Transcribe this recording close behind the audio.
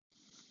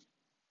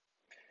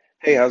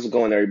Hey, how's it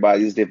going,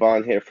 everybody? It's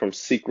Devon here from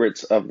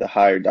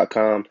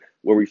secretsofthehire.com,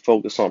 where we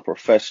focus on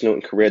professional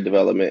and career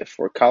development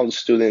for college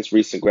students,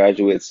 recent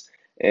graduates,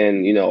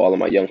 and all of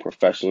my young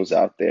professionals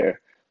out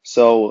there.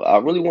 So I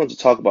really wanted to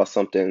talk about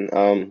something.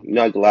 I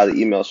get a lot of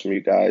emails from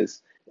you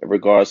guys in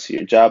regards to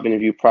your job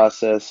interview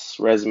process,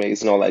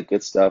 resumes, and all that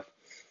good stuff.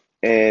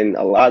 And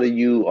a lot of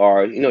you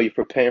are, you're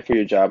preparing for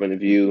your job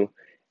interview,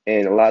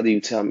 and a lot of you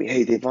tell me,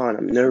 "Hey, Devon,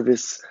 I'm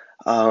nervous.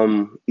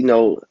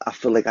 I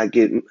feel like I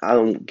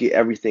don't get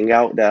everything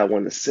out that I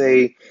want to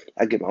say.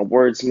 I get my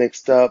words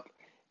mixed up."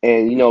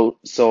 And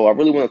so I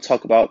really want to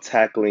talk about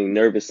tackling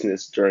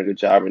nervousness during a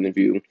job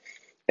interview,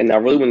 and I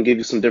really want to give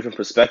you some different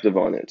perspective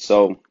on it.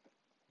 So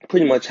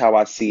pretty much how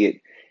I see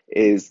it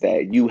is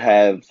that you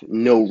have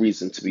no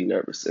reason to be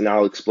nervous. And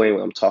I'll explain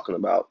what I'm talking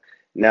about.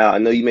 Now, I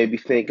know you may be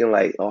thinking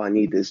like, oh, I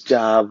need this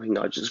job,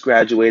 I just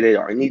graduated,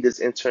 or I need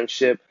this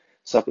internship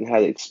so I can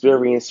have the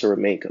experience to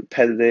remain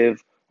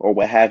competitive or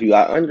what have you.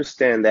 I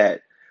understand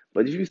that.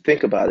 But if you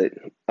think about it,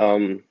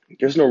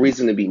 there's no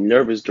reason to be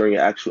nervous during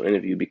your actual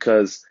interview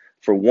because,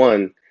 for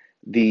one,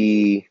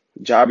 the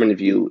job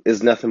interview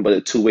is nothing but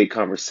a two-way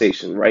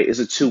conversation, right? It's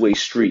a two-way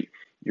street.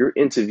 You're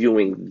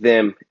interviewing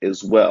them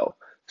as well.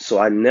 So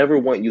I never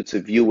want you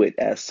to view it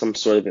as some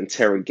sort of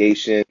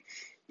interrogation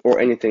or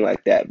anything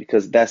like that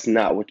because that's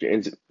not what the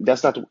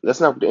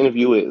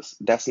interview is.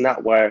 That's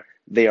not why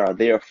they are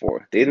there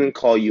for. They didn't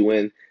call you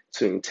in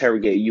to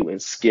interrogate you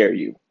and scare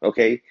you,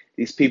 okay?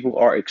 These people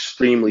are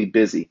extremely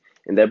busy.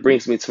 And that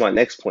brings me to my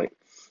next point.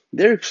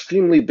 They're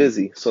extremely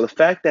busy. So the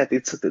fact that they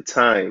took the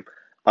time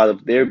out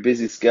of their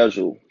busy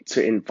schedule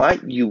to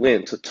invite you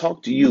in to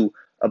talk to you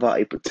about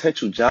a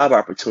potential job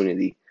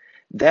opportunity,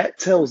 that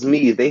tells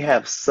me they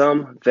have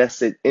some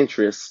vested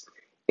interest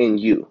in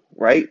you,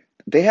 right?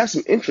 They have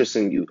some interest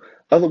in you.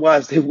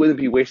 Otherwise, they wouldn't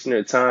be wasting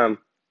their time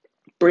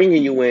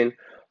bringing you in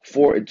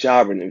for a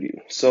job interview.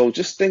 So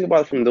just think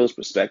about it from those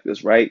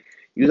perspectives, right?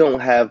 You don't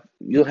have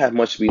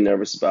much to be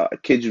nervous about. I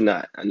kid you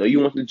not. I know you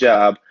want the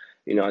job.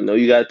 I know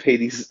you got to pay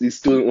these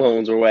student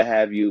loans or what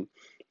have you,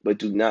 but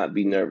do not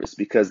be nervous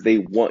because they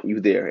want you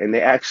there and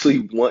they actually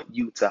want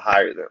you to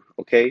hire them,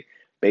 okay?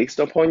 Based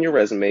upon your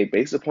resume,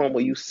 based upon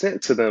what you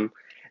sent to them,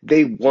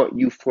 they want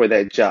you for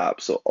that job.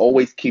 So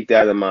always keep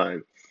that in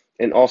mind.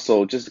 And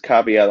also, just a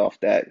caveat off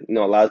that, a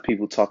lot of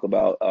people talk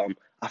about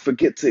I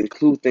forget to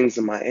include things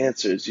in my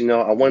answers.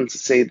 I wanted to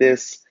say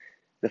this.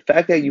 The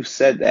fact that you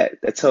said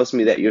that tells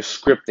me that you're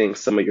scripting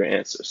some of your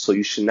answers. So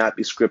you should not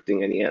be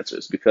scripting any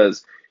answers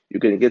because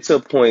you're going to get to a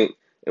point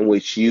in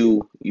which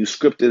you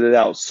scripted it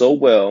out so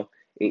well,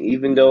 and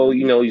even though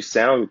you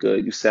sound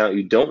good,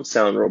 you don't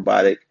sound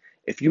robotic.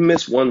 If you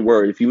miss one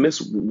word, if you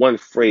miss one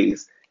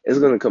phrase, it's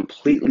going to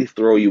completely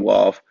throw you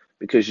off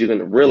because you're going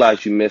to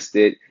realize you missed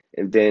it,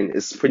 and then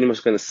it's pretty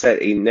much going to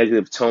set a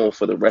negative tone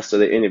for the rest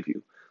of the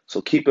interview. So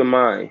keep in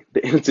mind,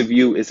 the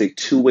interview is a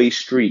two-way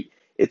street.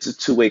 It's a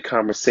two-way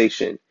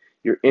conversation.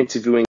 You're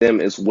interviewing them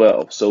as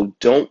well. So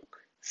don't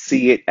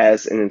see it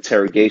as an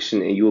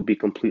interrogation and you will be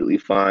completely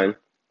fine.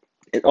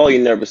 And all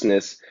your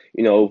nervousness,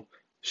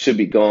 should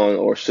be gone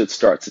or should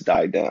start to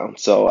die down.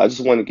 So I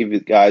just want to give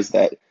you guys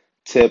that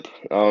tip.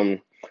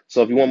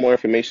 So if you want more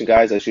information,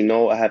 guys, as you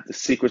know, I have the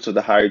Secrets of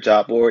the Hire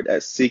job board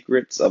at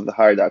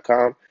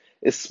secretsofthehire.com.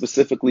 It's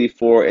specifically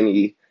for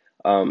any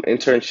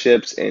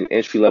internships and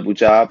entry level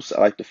jobs. I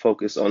like to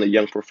focus on the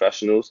young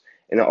professionals.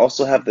 And I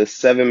also have the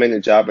 7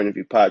 Minute Job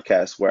Interview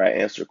podcast where I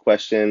answer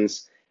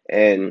questions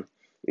and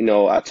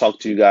I talk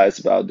to you guys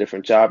about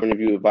different job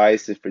interview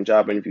advice, different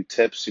job interview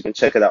tips. You can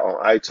check it out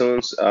on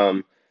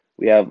iTunes.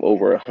 We have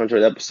over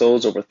 100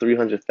 episodes, over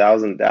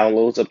 300,000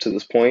 downloads up to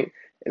this point,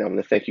 and I'm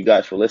going to thank you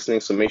guys for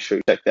listening. So make sure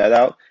you check that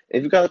out. And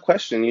if you got a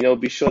question,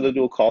 be sure to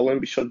do a call in.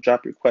 Be sure to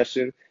drop your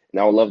question, and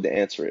I would love to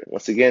answer it.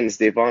 Once again, it's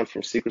Davon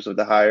from Secrets of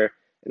the Hire,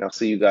 and I'll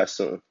see you guys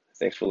soon.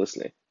 Thanks for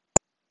listening.